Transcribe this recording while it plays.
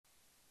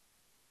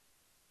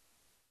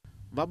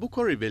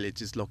Vabukori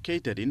village is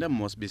located in the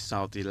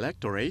Moresby-south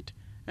electorate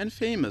and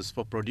famous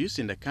for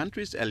producing the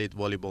country's elite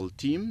volleyball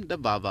team, the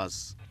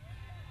Vavas.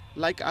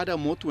 Like other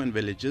Motuan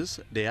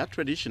villages, they are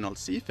traditional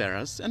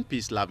seafarers and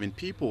peace-loving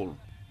people.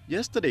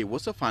 Yesterday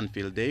was a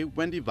fun-filled day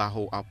when the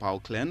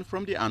Vahoi-Apau clan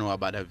from the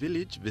Anuabada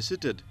village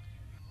visited.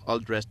 All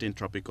dressed in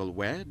tropical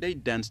wear, they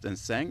danced and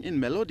sang in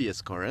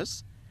melodious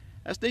chorus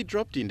as they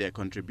dropped in their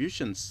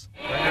contributions.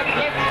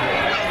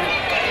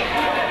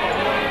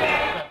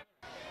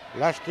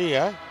 Last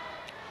year,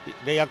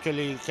 they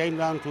actually came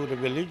down to the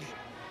village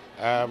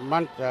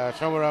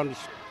somewhere around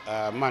this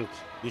month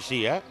this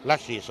year,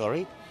 last year,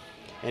 sorry.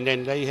 And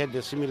then they had the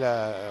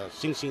similar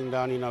sing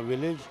down in our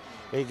village.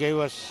 They gave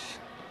us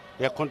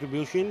their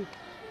contribution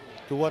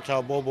towards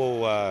our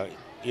bobo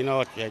in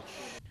our church.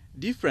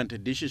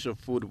 Different dishes of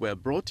food were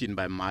brought in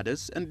by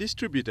mothers and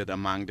distributed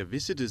among the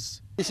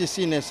visitors. This is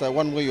seen as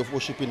one way of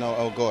worshiping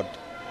our God.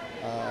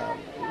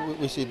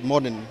 We see it more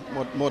than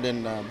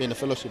being a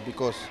fellowship,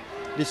 because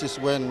this is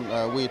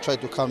when we try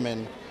to come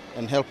and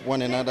help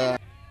one another.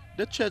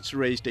 The church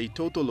raised a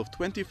total of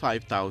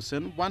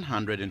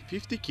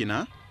 25,150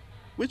 kina,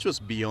 which was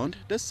beyond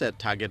the set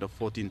target of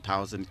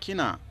 14,000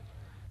 kina.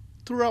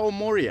 Turao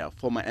Moria,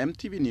 former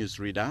MTV news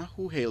reader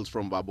who hails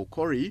from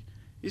Vabukori,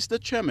 is the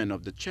chairman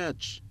of the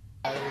church.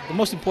 The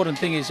most important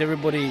thing is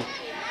everybody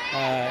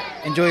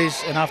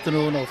enjoys an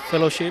afternoon of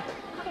fellowship,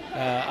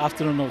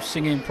 afternoon of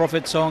singing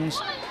prophet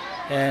songs,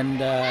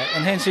 and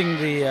enhancing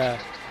the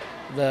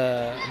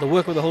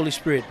work of the Holy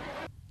Spirit.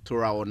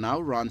 Turao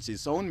now runs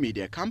his own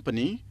media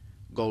company,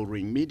 Gold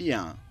Ring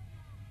Media.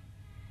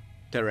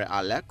 Tere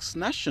Alex,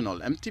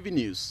 National MTV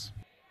News.